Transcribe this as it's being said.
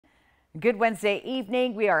Good Wednesday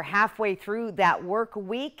evening. We are halfway through that work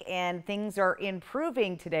week and things are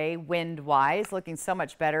improving today wind-wise, looking so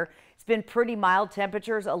much better. It's been pretty mild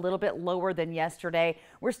temperatures, a little bit lower than yesterday.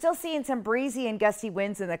 We're still seeing some breezy and gusty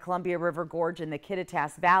winds in the Columbia River Gorge and the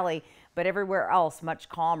Kittitas Valley, but everywhere else much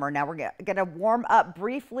calmer. Now we're going to warm up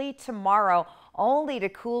briefly tomorrow, only to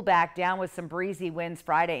cool back down with some breezy winds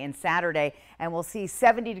Friday and Saturday, and we'll see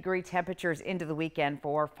 70-degree temperatures into the weekend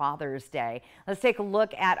for Father's Day. Let's take a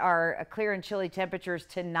look at our clear and chilly temperatures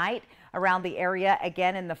tonight around the area.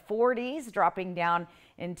 Again in the 40s, dropping down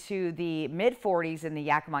into the mid-40s in the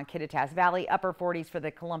Yakima Kittitas Valley, upper 40s for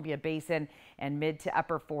the Columbia Basin, and mid to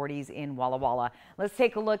upper 40s in Walla Walla. Let's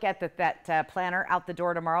take a look at that planner out the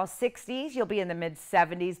door tomorrow. 60s, you'll be in the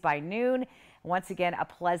mid-70s by noon. Once again, a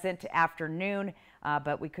pleasant afternoon,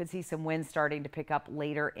 but we could see some winds starting to pick up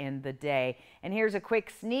later in the day. And here's a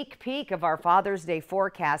quick sneak peek of our Father's Day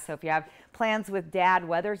forecast. So if you have plans with Dad,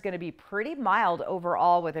 weather's going to be pretty mild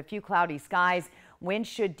overall with a few cloudy skies. Winds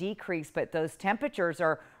should decrease, but those temperatures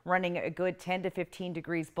are running a good 10 to 15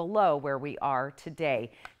 degrees below where we are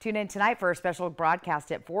today. Tune in tonight for a special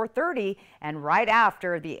broadcast at 4:30 and right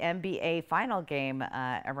after the NBA final game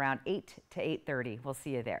around 8 to 8:30. We'll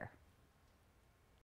see you there.